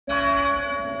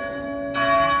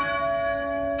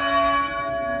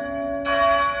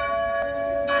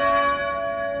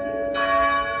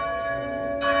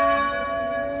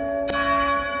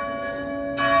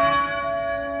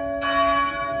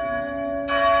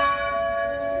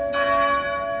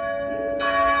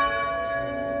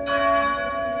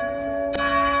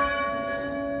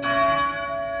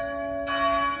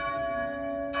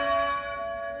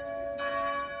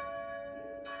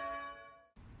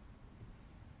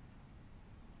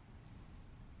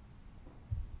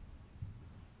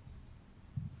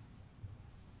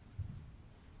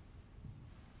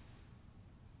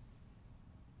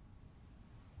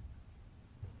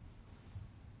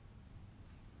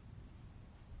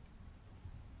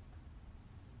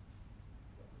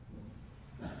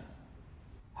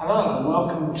Hello and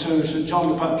welcome to St John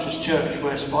the Baptist Church,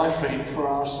 West Byfleet, for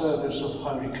our service of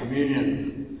Holy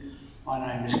Communion. My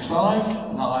name is Clive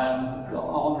and I am the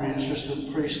Honorary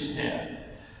Assistant Priest here.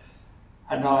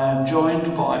 And I am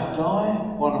joined by Guy,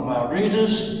 one of our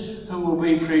readers, who will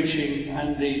be preaching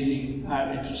and leading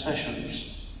our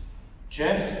intercessions.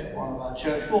 Jeff, one of our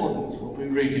church wardens, will be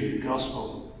reading the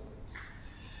Gospel.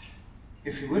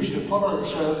 If you wish to follow the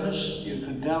service, you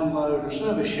can download a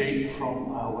service sheet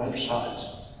from our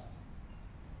website.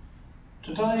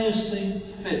 Today is the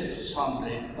 5th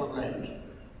Sunday of Lent,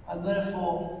 and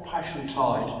therefore Passion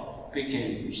Tide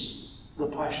begins, the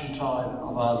Passion Tide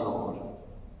of our Lord.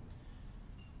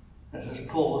 Let us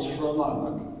pause for a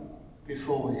moment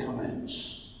before we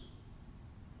commence.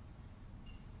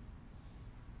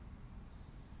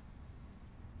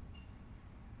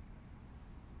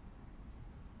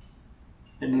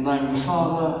 In the name of the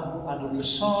Father, and of the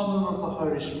Son, and of the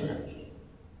Holy Spirit.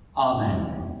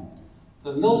 Amen.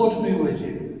 The Lord be with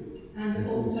you. And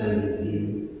also with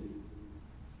you.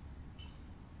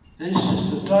 This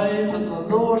is the day that the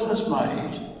Lord has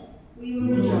made. We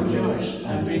will rejoice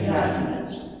and be glad in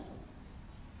it.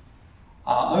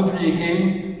 Our opening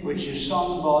hymn, which is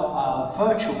sung by our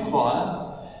virtual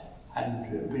choir, and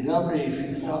it would be lovely if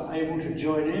you felt able to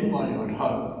join in while you're at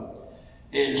home,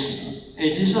 is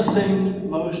 "It is a Thing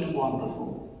Most Wonderful."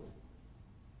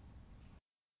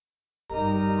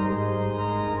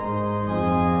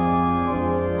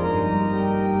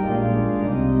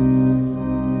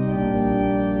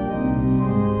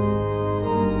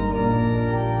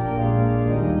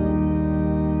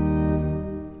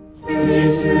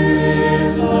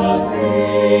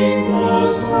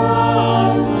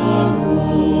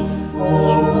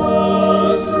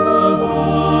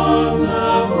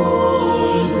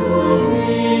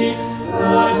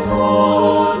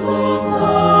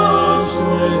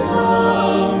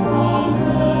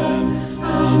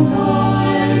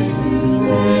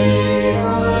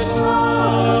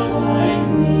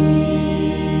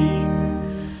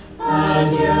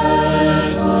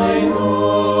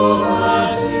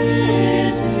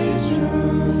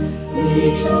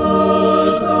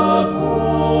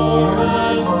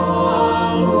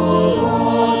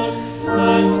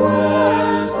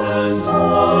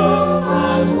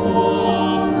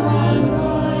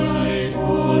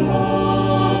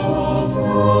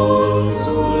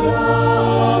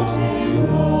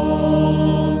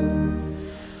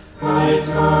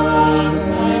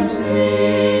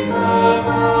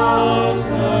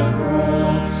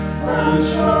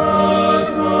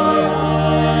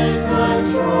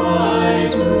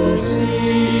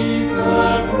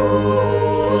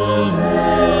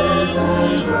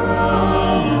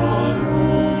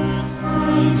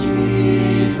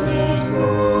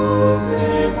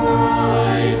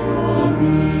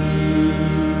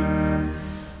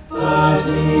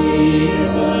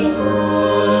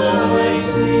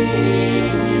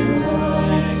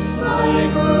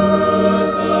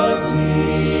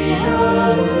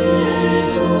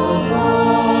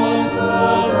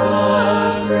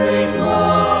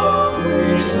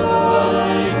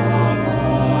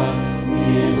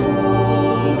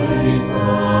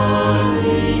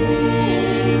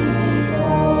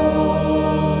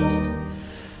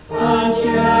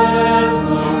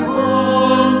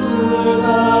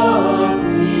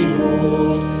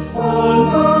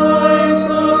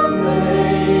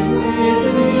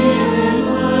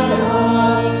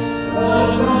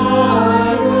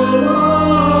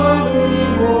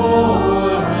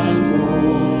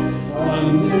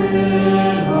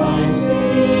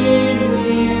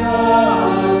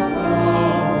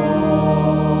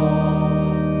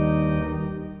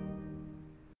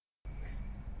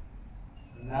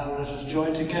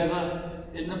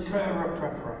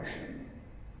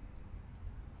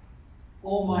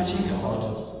 Almighty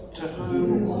God, to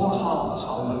whom all hearts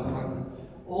are open,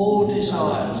 all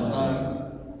desires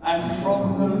known, and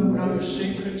from whom no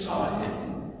secrets are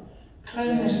hidden,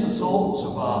 cleanse the thoughts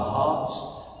of our hearts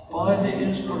by the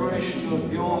inspiration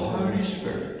of your Holy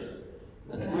Spirit,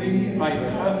 that we may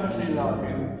perfectly love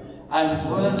you and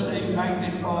worthily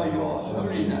magnify your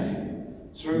holy name,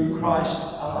 through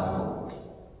Christ our Lord.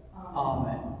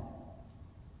 Amen.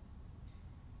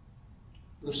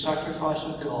 The sacrifice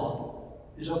of God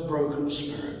is a broken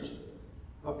spirit.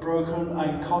 A broken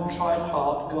and contrite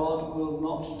heart God will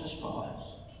not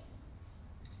despise.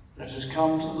 Let us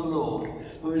come to the Lord,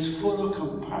 who is full of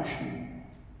compassion,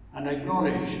 and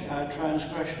acknowledge our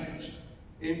transgressions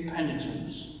in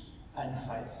penitence and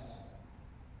faith.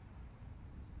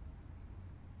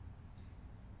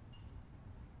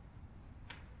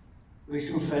 We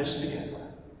confess together.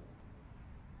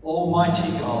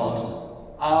 Almighty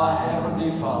God, Our Heavenly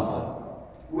Father,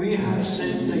 we have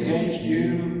sinned against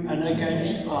you and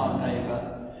against our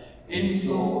neighbour, in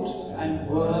thought and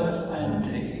word and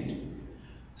deed,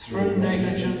 through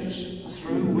negligence,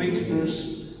 through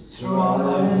weakness, through our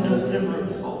own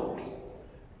deliberate fault.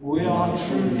 We are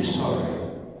truly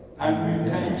sorry and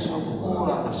repent of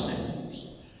all our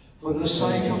sins, for the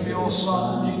sake of your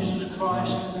Son, Jesus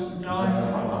Christ, who died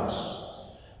for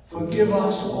us. Forgive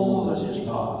us all that is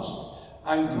past,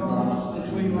 and grant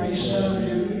that we may serve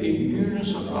you in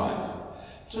newness of life,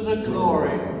 to the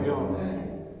glory of your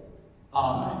name.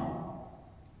 Amen.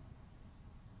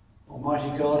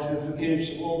 Almighty God, who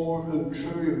forgives all who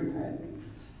truly repent,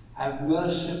 have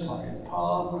mercy upon you,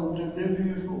 pardon and deliver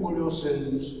you from all your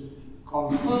sins,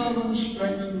 confirm and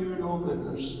strengthen you in all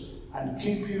goodness, and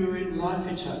keep you in life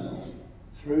eternal,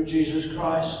 through Jesus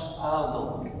Christ our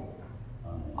Lord.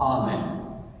 Amen.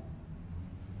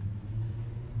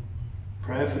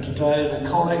 Prayer for today, the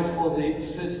collect for the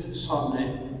 5th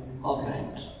Sunday of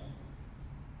Lent.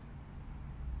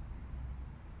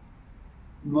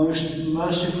 Most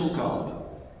merciful God,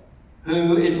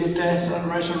 who in the death and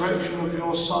resurrection of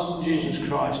your Son, Jesus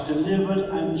Christ, delivered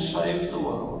and saved the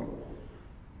world,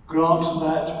 grant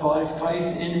that by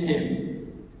faith in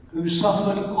him, who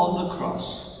suffered on the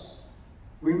cross,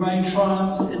 we may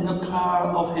triumph in the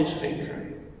power of his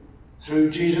victory.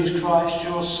 Through Jesus Christ,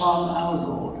 your Son, our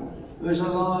Lord, who is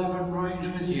alive and reigns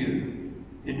with you,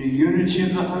 in the unity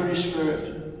of the Holy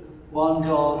Spirit, one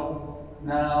God,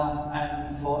 now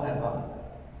and forever.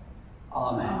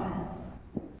 Amen.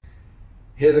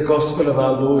 Hear the Gospel of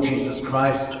our Lord Jesus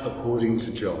Christ according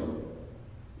to John.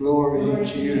 Glory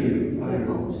to you,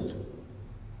 O Lord.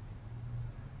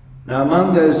 Now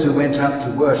among those who went up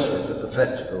to worship at the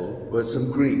festival were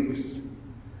some Greeks.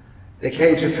 They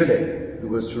came to Philip, who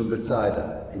was from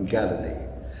Bethsaida in Galilee,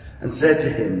 and said to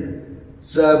him,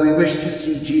 "Sir, we wish to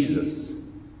see Jesus."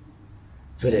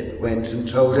 Philip went and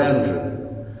told Andrew.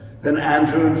 Then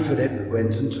Andrew and Philip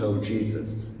went and told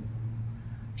Jesus.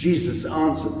 Jesus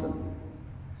answered them,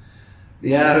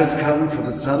 "The hour has come for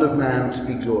the Son of Man to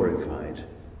be glorified.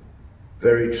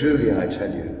 Very truly I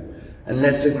tell you,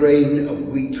 unless a grain of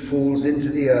wheat falls into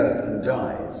the earth and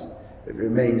dies, it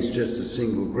remains just a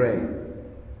single grain.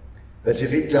 But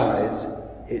if it dies,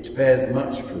 it bears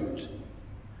much fruit.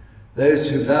 Those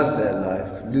who love their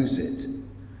life lose it.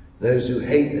 Those who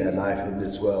hate their life in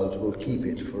this world will keep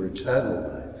it for eternal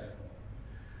life.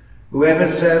 Whoever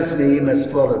serves me must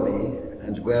follow me,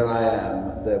 and where I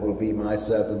am, there will be my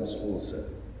servants also.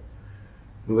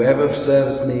 Whoever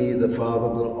serves me, the Father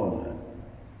will honor.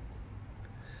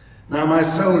 Now my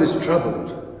soul is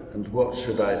troubled, and what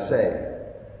should I say?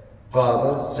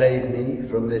 Father, save me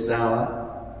from this hour?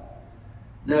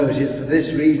 No, it is for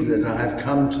this reason that I have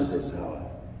come to this hour.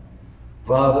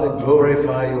 Father,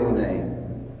 glorify your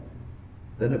name."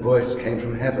 Then a voice came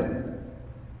from heaven,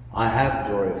 "I have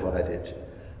glorified it,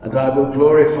 and I will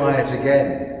glorify it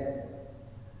again."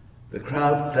 The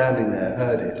crowd standing there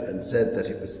heard it and said that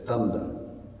it was thunder.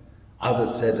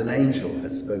 Others said an angel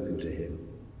had spoken to him.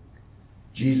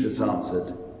 Jesus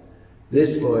answered,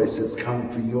 "This voice has come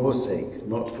for your sake,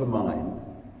 not for mine.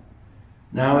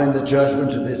 Now in the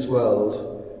judgment of this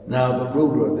world, now the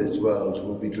ruler of this world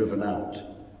will be driven out.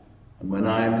 And when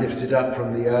I am lifted up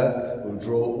from the earth, will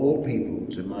draw all people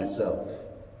to myself."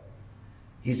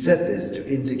 He said this to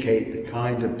indicate the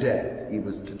kind of death he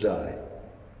was to die.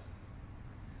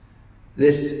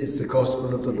 This is the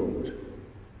gospel of the Lord.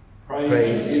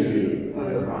 Praise to you,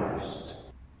 O Christ.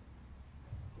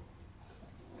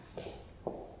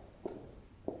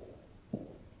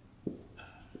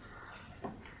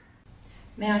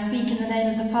 May I speak in the name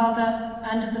of the Father,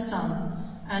 and of the Son,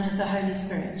 and of the Holy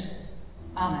Spirit.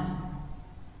 Amen.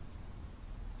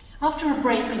 After a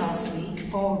break last week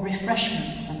for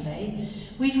Refreshment Sunday,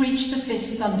 we've reached the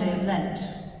 5th Sunday of Lent.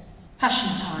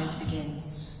 Passiontide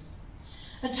begins.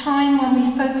 A time when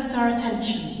we focus our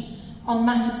attention on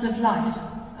matters of life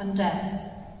and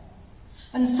death.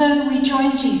 And so we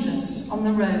join Jesus on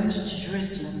the road to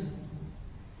Jerusalem.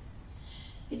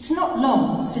 It's not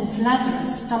long since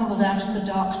Lazarus stumbled out of the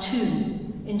dark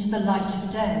tomb into the light of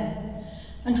day,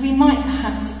 and we might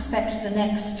perhaps expect the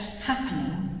next happening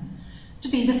to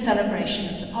be the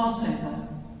celebration of the Passover.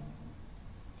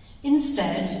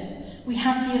 Instead, we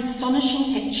have the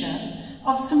astonishing picture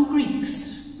of some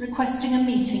Greeks requesting a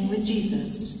meeting with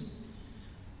Jesus.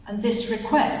 And this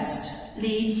request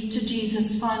leads to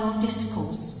Jesus' final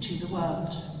discourse to the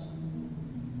world.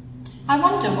 I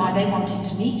wonder why they wanted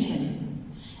to meet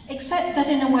him, except that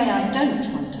in a way I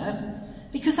don't wonder,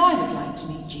 because I would like to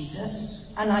meet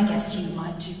Jesus, and I guess you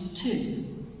might too.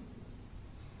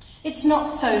 It's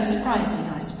not so surprising,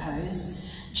 I suppose,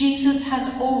 Jesus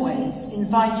has always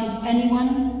invited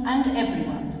anyone and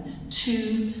everyone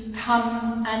to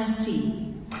come and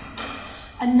see.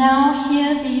 And now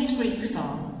here these Greeks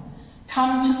are,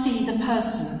 come to see the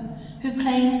person who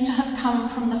claims to have come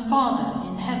from the Father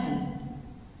in heaven,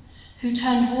 who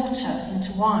turned water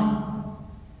into wine,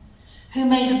 who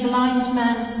made a blind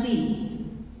man see,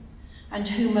 and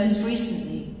who most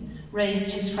recently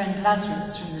raised his friend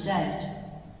Lazarus from the dead.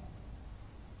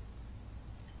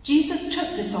 Jesus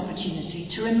took this opportunity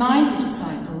to remind the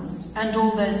disciples and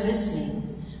all those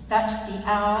listening that the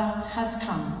hour has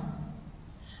come,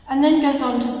 and then goes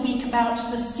on to speak about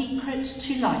the secret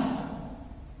to life.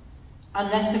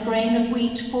 Unless a grain of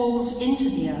wheat falls into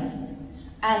the earth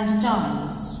and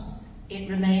dies, it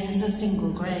remains a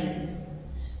single grain.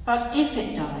 But if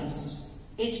it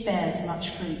dies, it bears much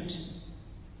fruit.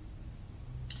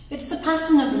 It's the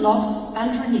pattern of loss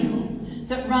and renewal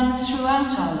that runs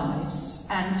throughout our lives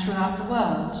and throughout the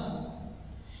world.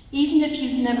 Even if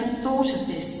you've never thought of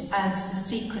this as the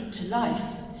secret to life,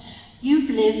 you've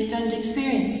lived and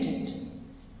experienced it,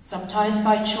 sometimes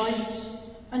by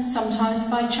choice and sometimes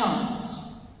by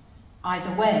chance.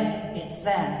 Either way, it's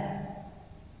there.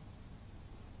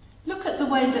 Look at the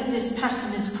way that this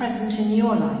pattern is present in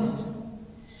your life.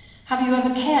 Have you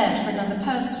ever cared for another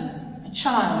person, a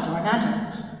child or an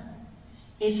adult?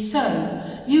 If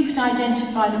so, you could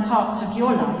identify the parts of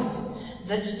your life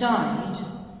that died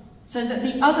so that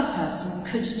the other person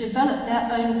could develop their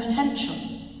own potential,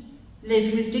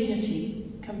 live with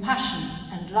dignity, compassion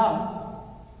and love.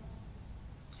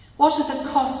 What are the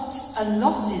costs and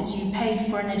losses you paid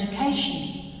for an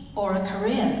education or a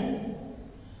career?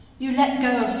 You let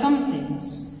go of some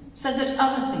things so that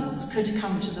other things could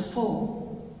come to the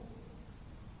fore.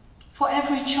 For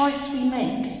every choice we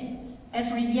make,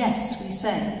 every yes we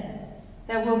say,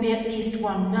 there will be at least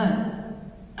one no,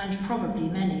 and probably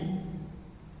many.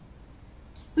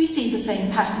 We see the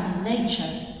same pattern in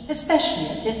nature, especially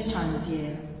at this time of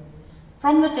year.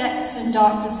 From the depths and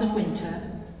darkness of winter,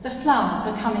 the flowers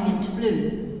are coming into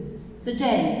bloom. The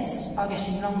days are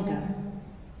getting longer.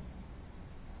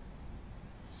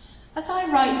 As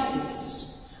I write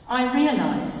this, I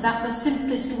realise that the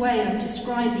simplest way of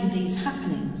describing these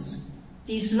happenings,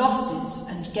 these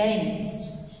losses and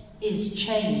gains, is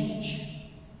change.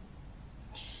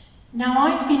 Now,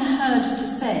 I've been heard to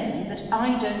say that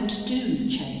I don't do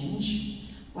change.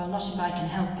 Well, not if I can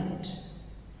help it.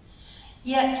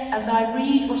 Yet, as I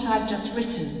read what I've just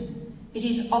written, it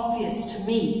is obvious to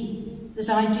me that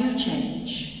I do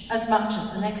change as much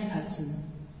as the next person.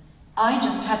 I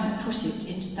just hadn't put it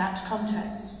into that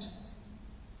context.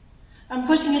 And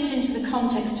putting it into the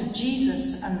context of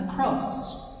Jesus and the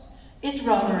cross is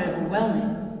rather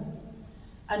overwhelming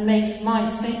and makes my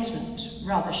statement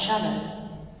rather shallow.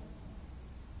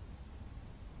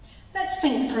 Let's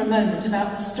think for a moment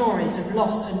about the stories of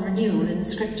loss and renewal in the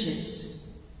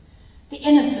scriptures. The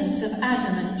innocence of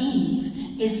Adam and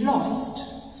Eve is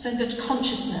lost so that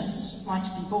consciousness might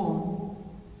be born.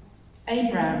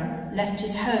 Abraham left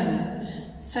his home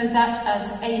so that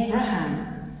as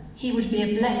Abraham, he would be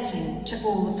a blessing to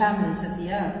all the families of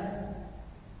the earth.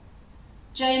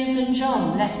 James and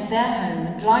John left their home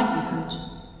and livelihood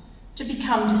to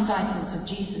become disciples of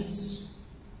Jesus.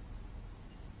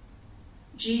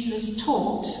 Jesus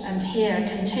taught, and here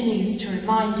continues to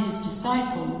remind his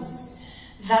disciples,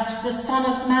 that the Son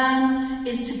of Man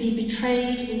is to be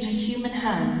betrayed into human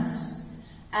hands,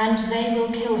 and they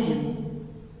will kill him,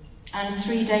 and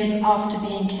 3 days after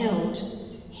being killed,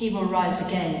 he will rise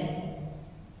again.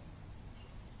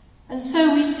 And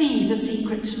so we see the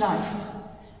secret to life,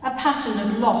 a pattern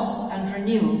of loss and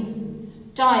renewal,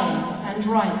 dying and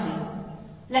rising,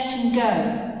 letting go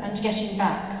and getting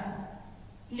back,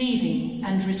 leaving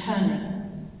and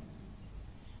returning.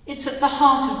 It's at the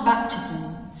heart of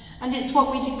baptism, and it's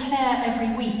what we declare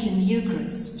every week in the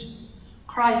Eucharist.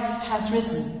 Christ has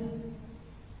risen.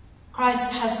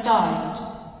 Christ has died.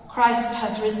 Christ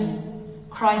has risen.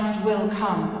 Christ will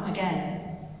come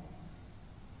again.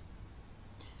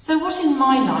 So what in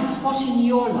my life, what in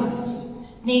your life,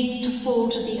 needs to fall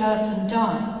to the earth and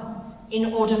die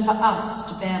in order for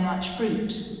us to bear much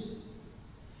fruit?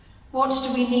 What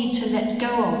do we need to let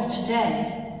go of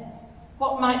today?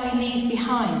 What might we leave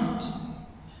behind?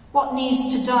 What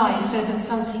needs to die so that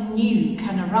something new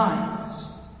can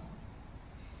arise?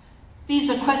 These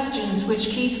are questions which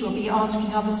Keith will be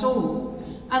asking of us all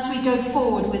as we go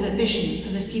forward with a vision for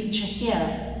the future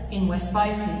here in West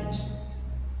Byfleet.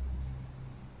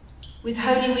 With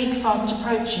Holy Week fast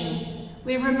approaching,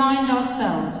 we remind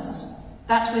ourselves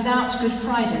that without Good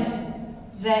Friday,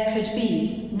 there could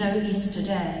be no Easter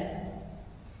Day.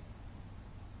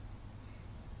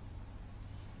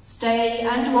 Stay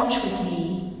and watch with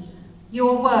me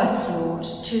your words, Lord,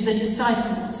 to the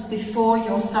disciples before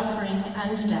your suffering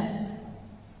and death.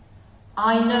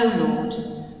 I know, Lord,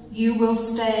 you will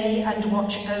stay and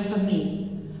watch over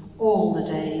me all the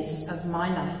days of my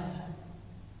life.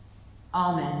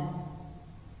 Amen.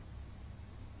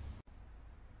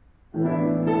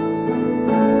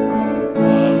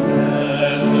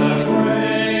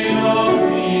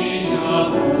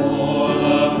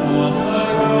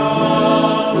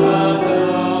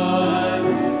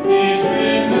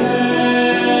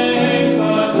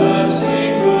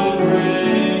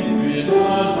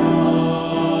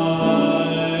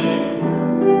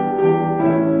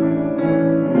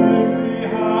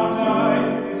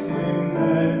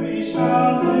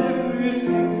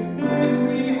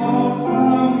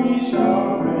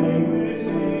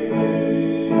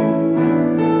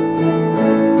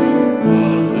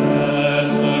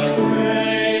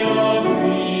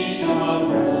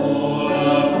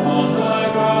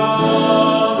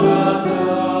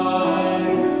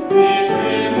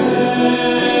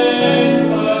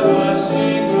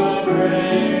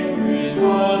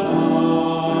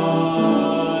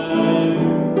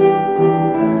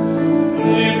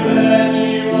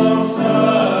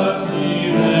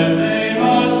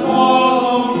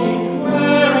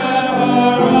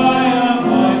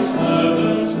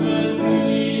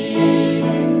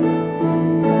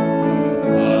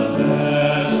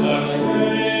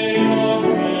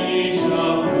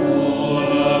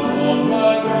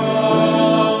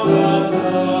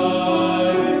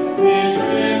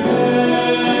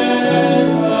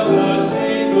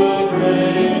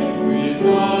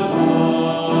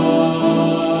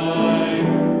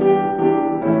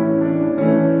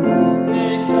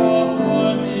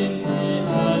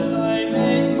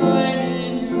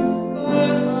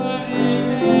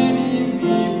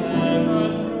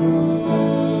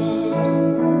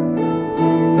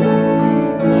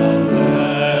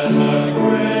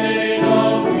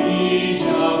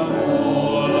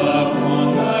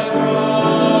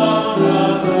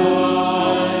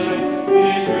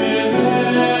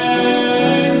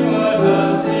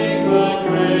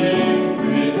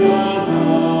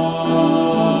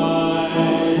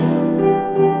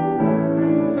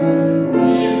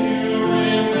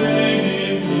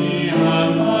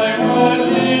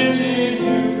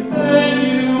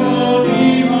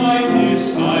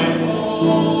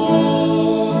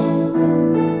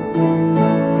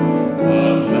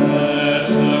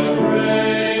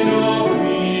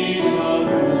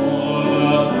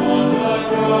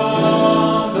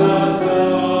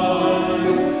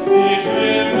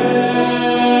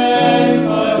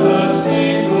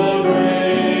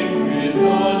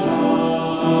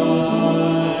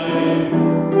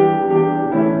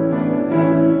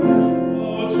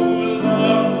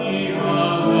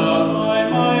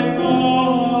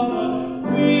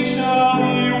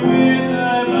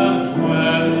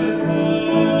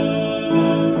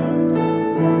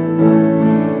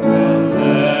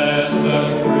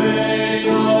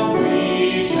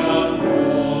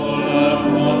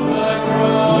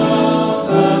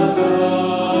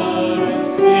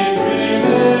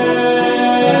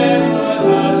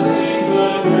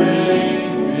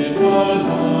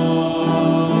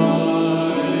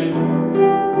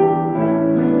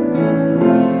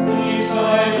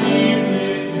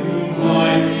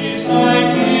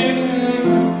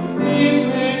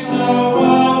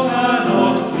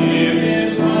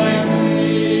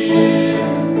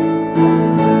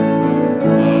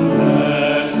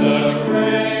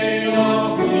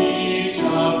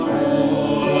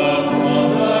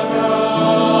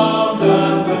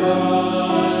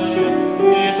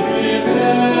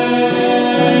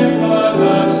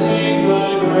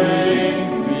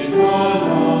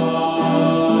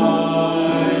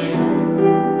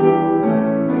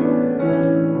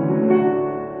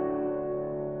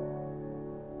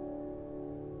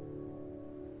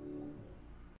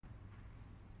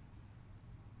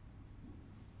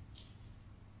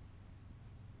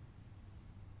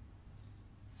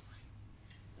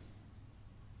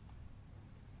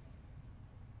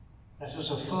 Let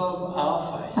us affirm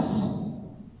our faith.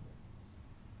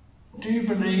 Do you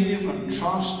believe and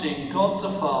trust in God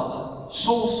the Father,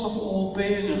 source of all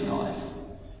being and life,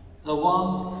 the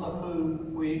one for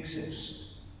whom we exist?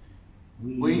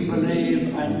 We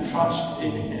believe and trust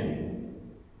in him.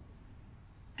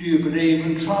 Do you believe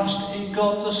and trust in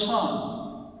God the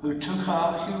Son, who took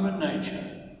our human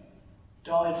nature,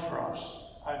 died for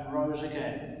us and rose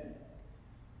again?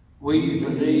 We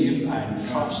believe and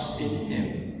trust in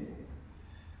him.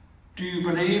 Do you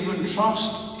believe and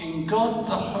trust in God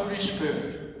the Holy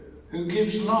Spirit, who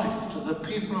gives life to the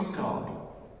people of God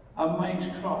and makes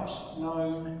Christ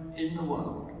known in the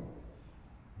world.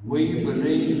 We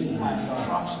believe and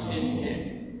trust in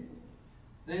him.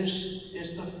 This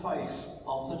is the faith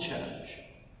of the Church.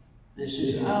 This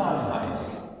is our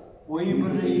faith. We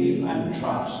believe and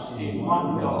trust in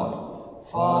one God,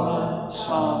 Father,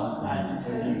 Son, and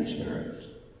Holy Spirit.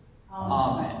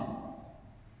 Amen.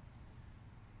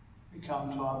 We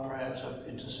come to our prayers of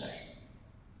intercession.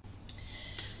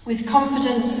 With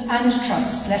confidence and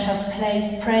trust, let us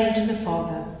pray to the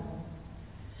Father.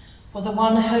 For the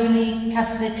one holy,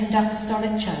 Catholic and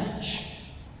Apostolic Church,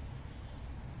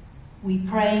 we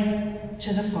pray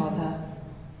to the Father.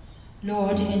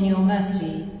 Lord, in your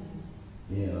mercy.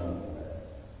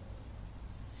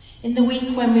 In the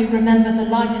week when we remember the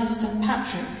life of St.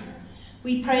 Patrick,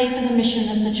 we pray for the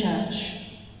mission of the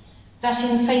Church, that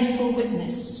in faithful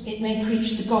witness it may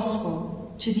preach the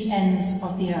gospel to the ends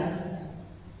of the earth.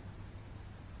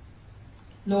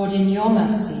 Lord, in your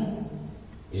mercy,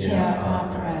 hear our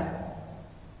prayer.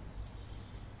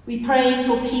 We pray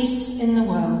for peace in the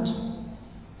world,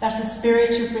 that a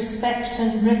spirit of respect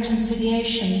and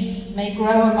reconciliation may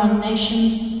grow among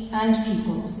nations and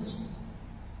peoples.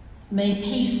 May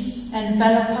peace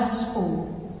envelop us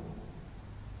all.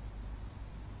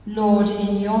 Lord,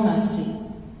 in your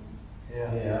mercy,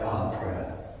 hear our prayer.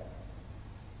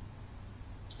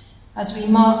 As we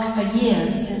mark a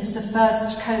year since the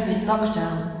first COVID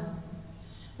lockdown,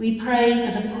 we pray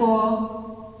for the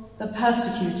poor, the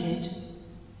persecuted,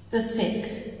 the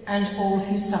sick, and all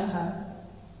who suffer.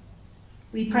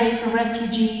 We pray for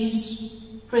refugees,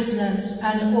 prisoners,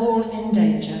 and all in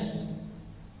danger,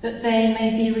 that they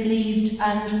may be relieved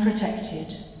and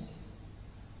protected.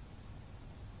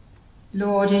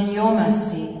 Lord, in your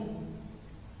mercy,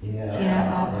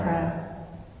 hear our prayer.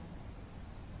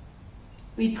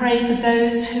 We pray for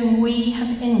those whom we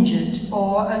have injured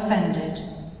or offended,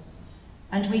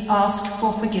 and we ask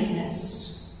for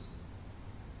forgiveness.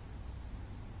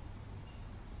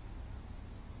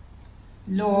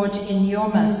 Lord, in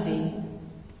your mercy,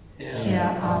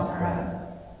 hear our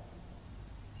prayer.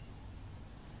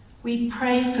 We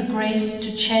pray for grace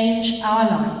to change our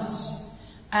lives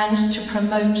and to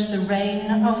promote the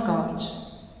reign of God.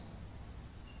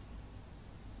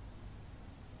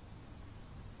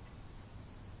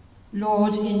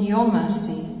 Lord, in your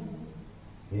mercy,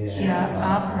 hear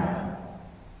our prayer.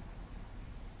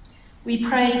 We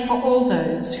pray for all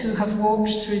those who have walked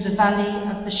through the valley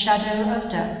of the shadow of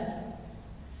death,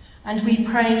 and we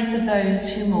pray for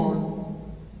those who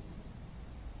mourn.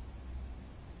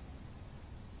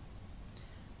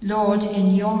 Lord,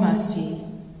 in your mercy,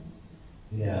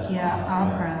 hear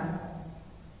our prayer.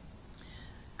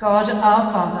 God,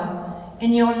 our Father,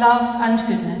 in your love and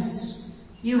goodness,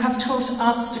 you have taught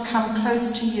us to come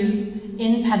close to you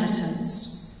in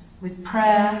penitence, with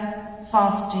prayer,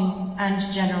 fasting, and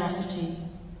generosity.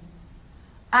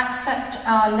 Accept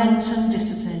our Lenten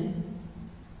discipline,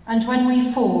 and when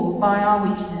we fall by our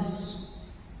weakness,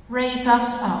 raise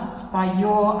us up by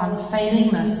your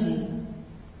unfailing mercy,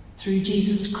 through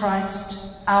Jesus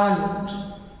Christ our Lord.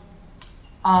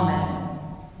 Amen.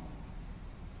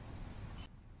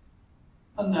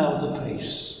 And now the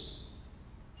peace.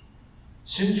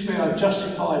 Since we are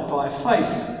justified by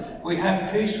faith, we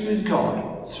have peace with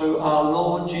God through our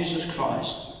Lord Jesus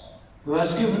Christ, who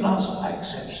has given us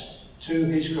access to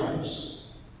his grace.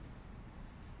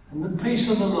 And the peace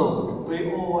of the Lord be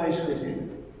always with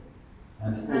you.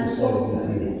 And also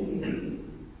with you.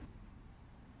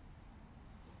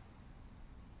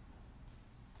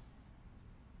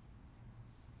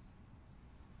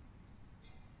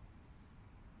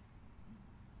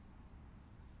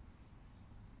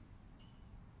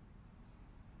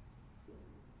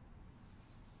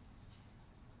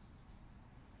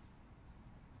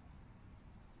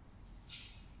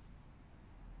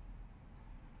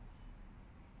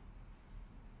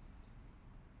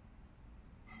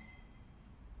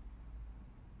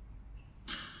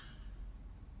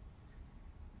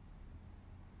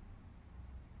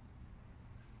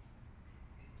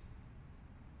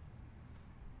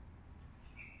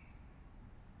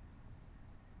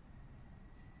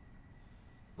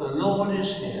 The Lord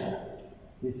is here.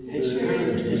 His Spirit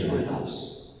is with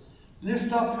us.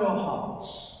 Lift up your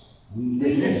hearts.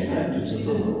 We lift them to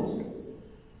the Lord.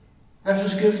 Let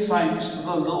us give thanks to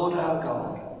the Lord our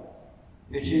God.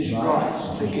 It is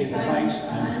right to give thanks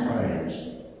and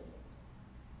praise.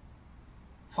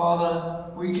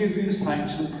 Father, we give you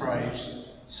thanks and praise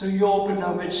through your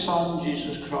beloved Son,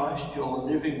 Jesus Christ, your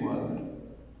living Word,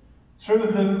 through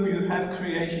whom you have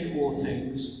created all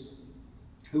things,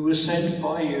 who was sent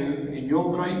by you in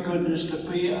your great goodness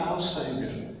to be our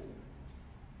Saviour.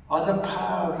 By the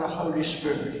power of the Holy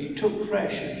Spirit, he took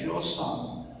flesh as your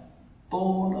Son,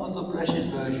 born of the Blessed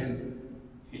Virgin.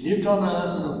 He lived on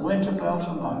earth and went about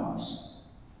among us.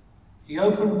 He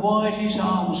opened wide his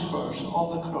arms for us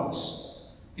on the cross.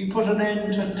 He put an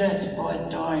end to death by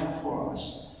dying for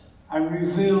us, and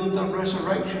revealed the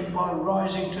resurrection by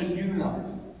rising to new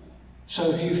life.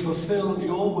 So he fulfilled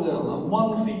your will and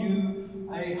won for you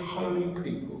a holy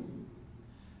people.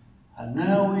 And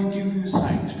now we give you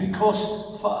thanks,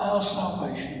 because for our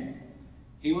salvation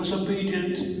he was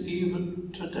obedient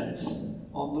even to death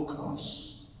on the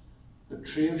cross. The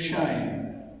tree of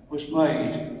shame was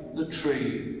made the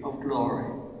tree of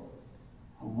glory.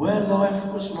 And where life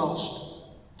was lost,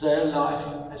 there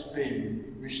life has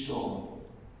been restored.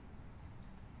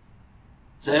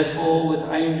 Therefore, with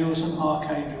angels and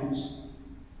archangels,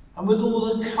 and with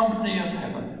all the company of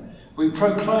heaven, we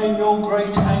proclaim your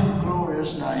great and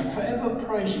glorious name, forever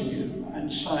praising you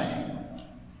and saying,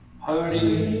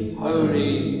 Holy,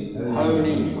 holy,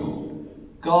 holy Lord,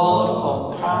 God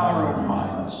of power and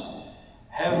might,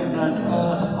 heaven and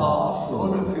earth are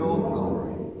full of your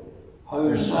glory.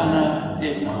 Hosanna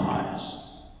in the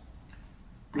highest.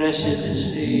 Blessed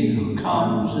is he who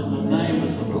comes in the name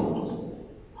of the Lord.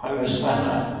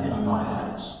 Hosanna in the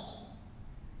highest.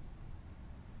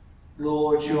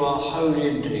 Lord, you are holy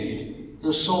indeed,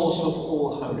 the source of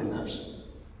all holiness.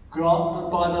 Grant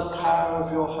that by the power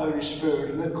of your Holy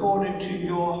Spirit and according to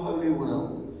your holy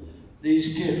will,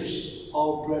 these gifts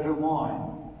of bread and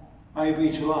wine may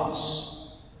be to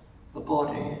us the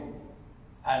body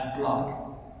and blood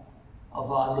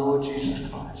of our Lord Jesus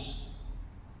Christ.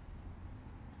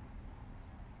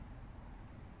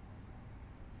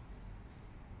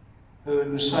 Who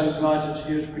in the same night that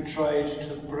he was betrayed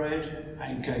took bread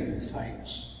and gave you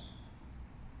thanks.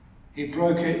 He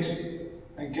broke it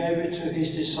and gave it to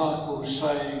his disciples,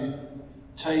 saying,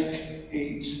 Take,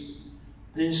 eat,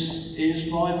 this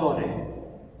is my body,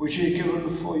 which is given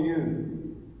for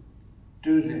you.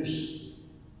 Do this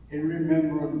in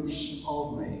remembrance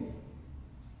of me.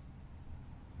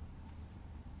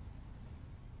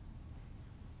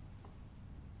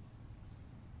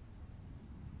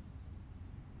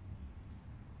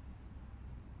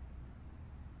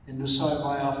 In the same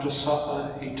way, after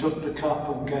supper, he took the cup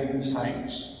and gave him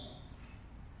thanks.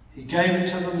 He gave it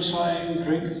to them, saying,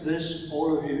 Drink this,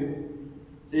 all of you.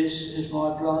 This is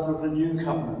my blood of the new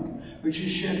covenant, which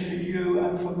is shed for you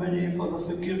and for many for the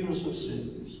forgiveness of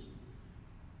sins.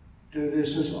 Do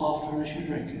this as often as you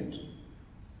drink it,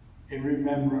 in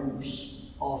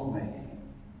remembrance of me.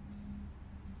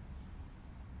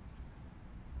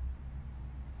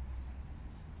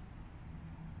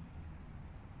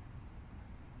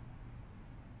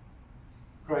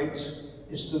 Great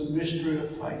is the mystery of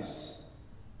faith.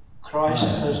 Christ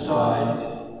has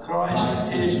died,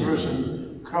 Christ is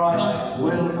risen, Christ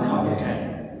will come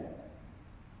again.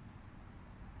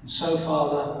 And so,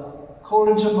 Father, call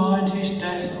into mind his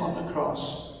death on the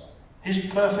cross, his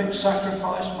perfect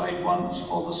sacrifice made once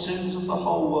for the sins of the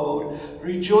whole world,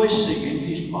 rejoicing in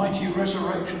his mighty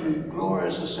resurrection and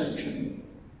glorious ascension.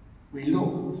 We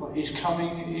look for his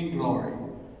coming in glory.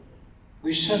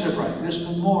 We celebrate this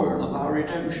memorial of our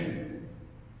redemption.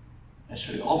 As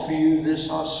we offer you this,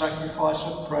 our sacrifice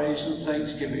of praise and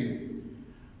thanksgiving,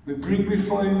 we bring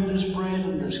before you this bread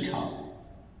and this cup,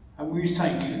 and we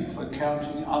thank you for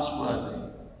counting us worthy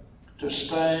to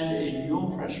stand in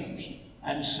your presence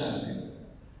and serve you.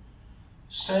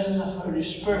 Send the Holy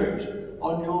Spirit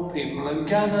on your people and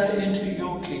gather into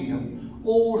your kingdom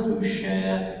all who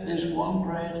share this one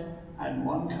bread and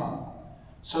one cup,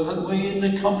 so that we, in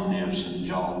the company of St.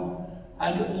 John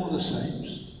and all the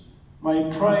saints,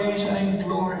 may praise and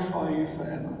glorify you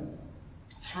forever.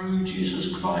 Through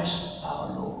Jesus Christ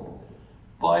our Lord,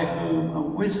 by whom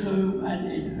and with whom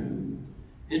and in whom,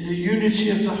 in the unity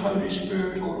of the Holy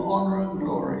Spirit, all honour and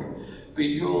glory be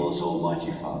yours,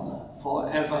 Almighty Father,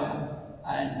 forever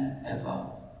and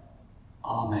ever.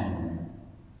 Amen.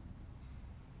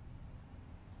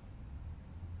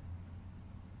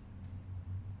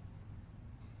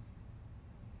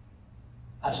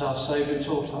 As our Saviour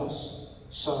taught us,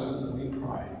 so we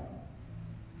pray.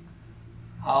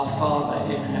 Our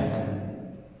Father in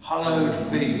heaven,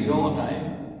 hallowed be your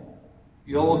name.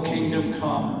 Your kingdom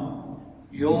come,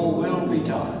 your will be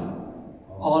done,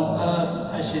 on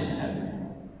earth as in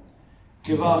heaven.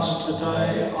 Give us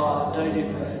today our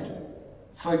daily bread.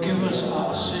 Forgive us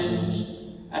our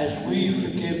sins, as we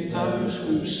forgive those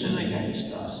who sin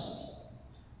against us.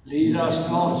 Lead us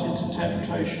not into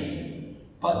temptation,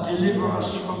 but deliver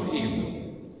us from evil.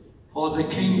 For the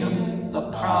kingdom,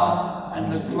 the power,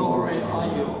 and the glory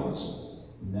are yours,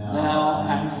 now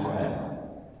and forever.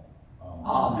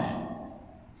 Amen.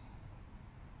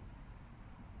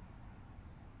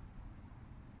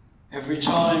 Every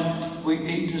time we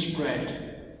eat this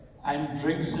bread and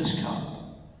drink this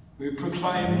cup, we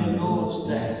proclaim the Lord's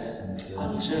death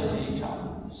until he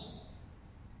comes.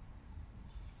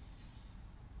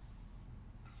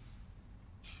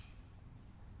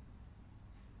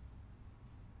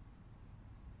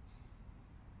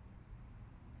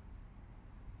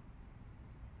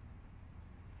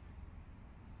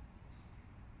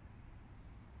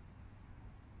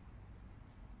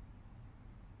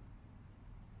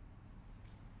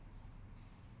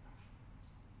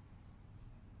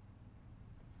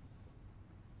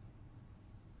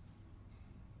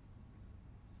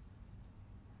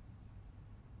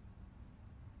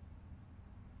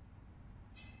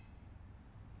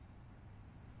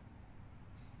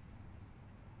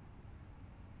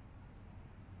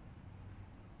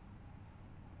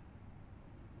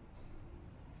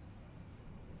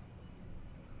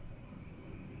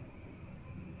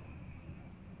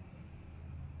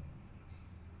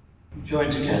 Join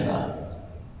together.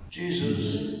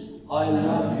 Jesus, I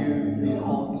love you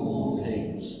beyond all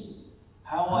things.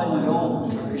 How I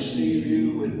long to receive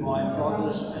you with my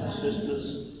brothers and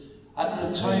sisters at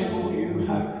the table you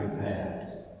have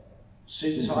prepared.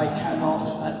 Since I cannot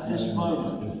at this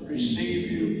moment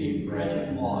receive you in bread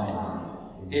and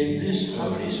wine, in this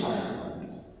holy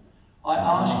sacrament, I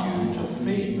ask you to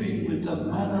feed me with the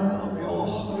manna of your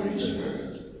Holy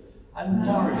Spirit and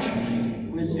nourish me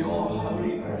with your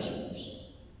holy presence.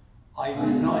 I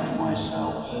unite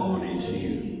myself wholly to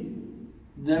you,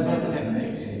 never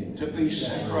permitting to be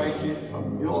separated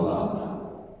from your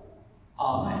love.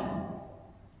 Amen.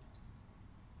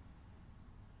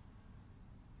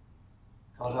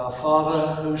 God our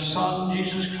Father, whose Son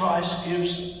Jesus Christ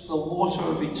gives the water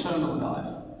of eternal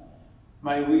life,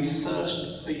 may we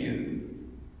thirst for you,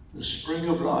 the spring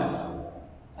of life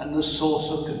and the source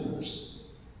of goodness,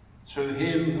 through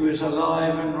him who is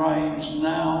alive and reigns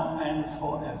now and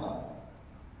forever.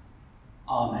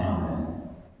 Amen.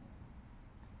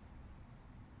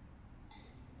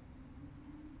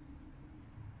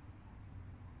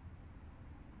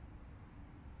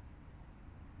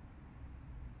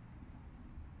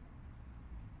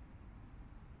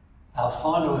 Our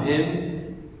final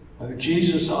hymn, O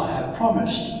Jesus I Have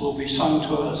Promised, will be sung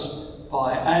to us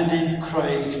by Andy,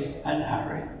 Craig and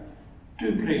Harry.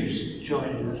 Do please join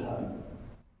in at home.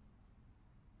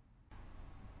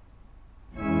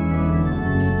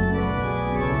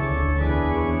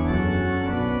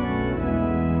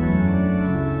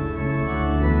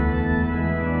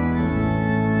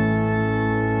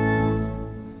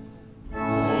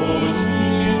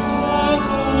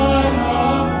 Forever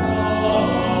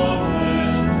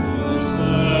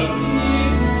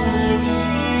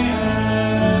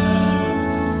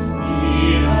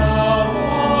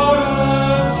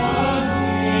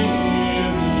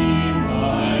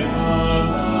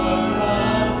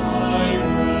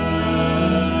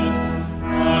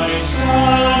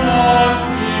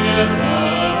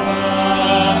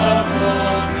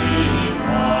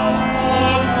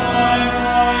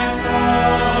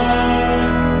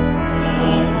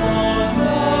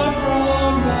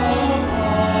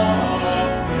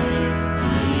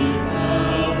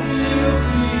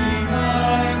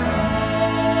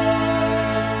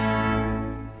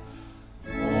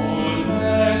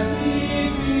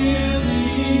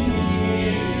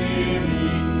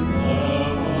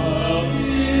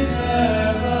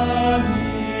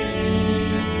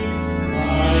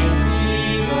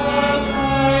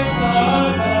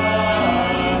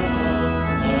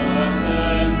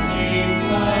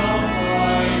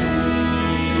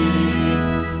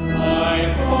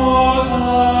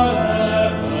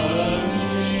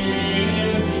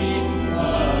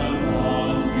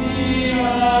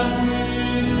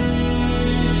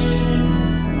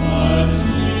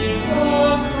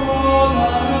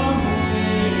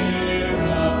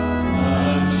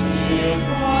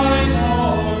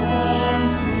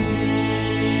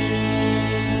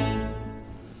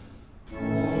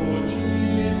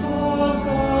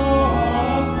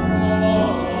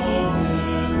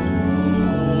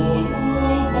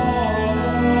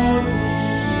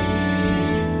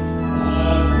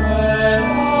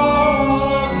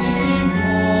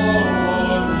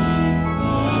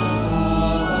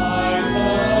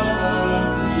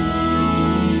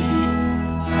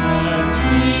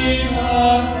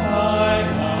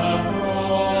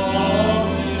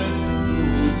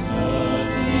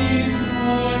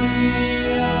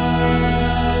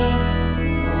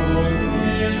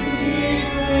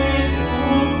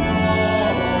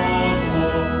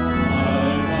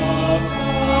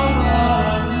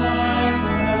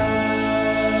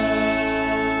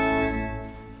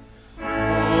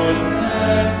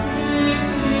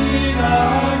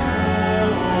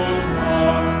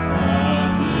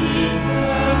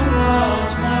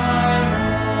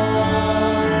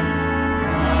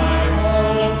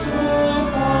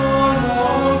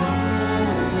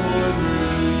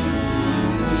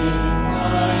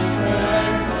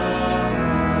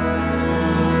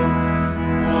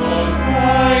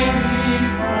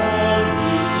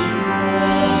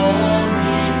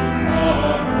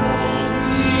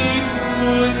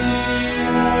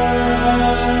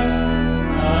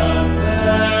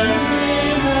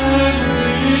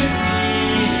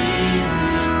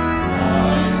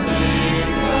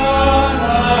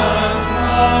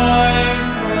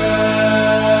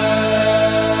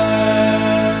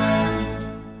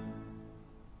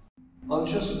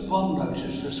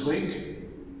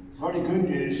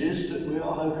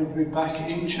back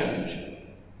in church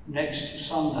next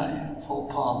Sunday for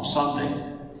Palm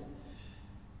Sunday.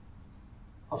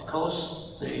 Of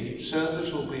course, the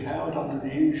service will be held under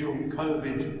the usual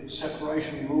COVID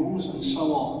separation rules and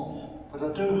so on, but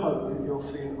I do hope that you'll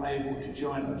feel able to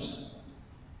join us.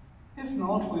 If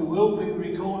not, we will be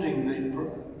recording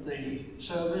the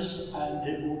service and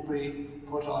it will be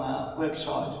put on our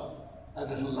website a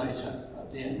little later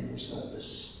at the end of the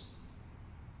service.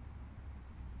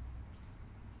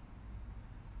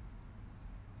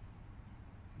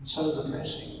 And so the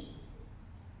blessing.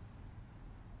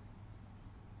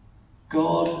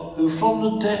 God, who from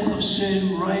the death of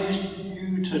sin raised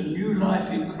you to new life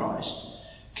in Christ,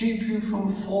 keep you from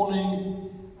falling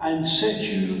and set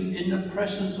you in the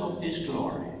presence of his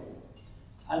glory.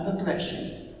 And the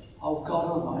blessing of God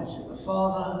Almighty, the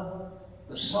Father,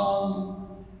 the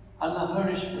Son, and the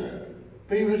Holy Spirit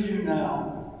be with you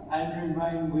now and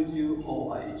remain with you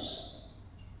always.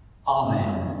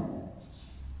 Amen.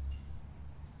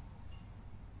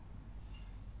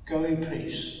 Go in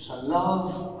peace to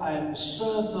love and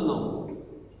serve the Lord.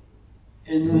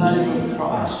 In the name of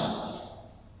Christ.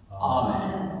 Amen.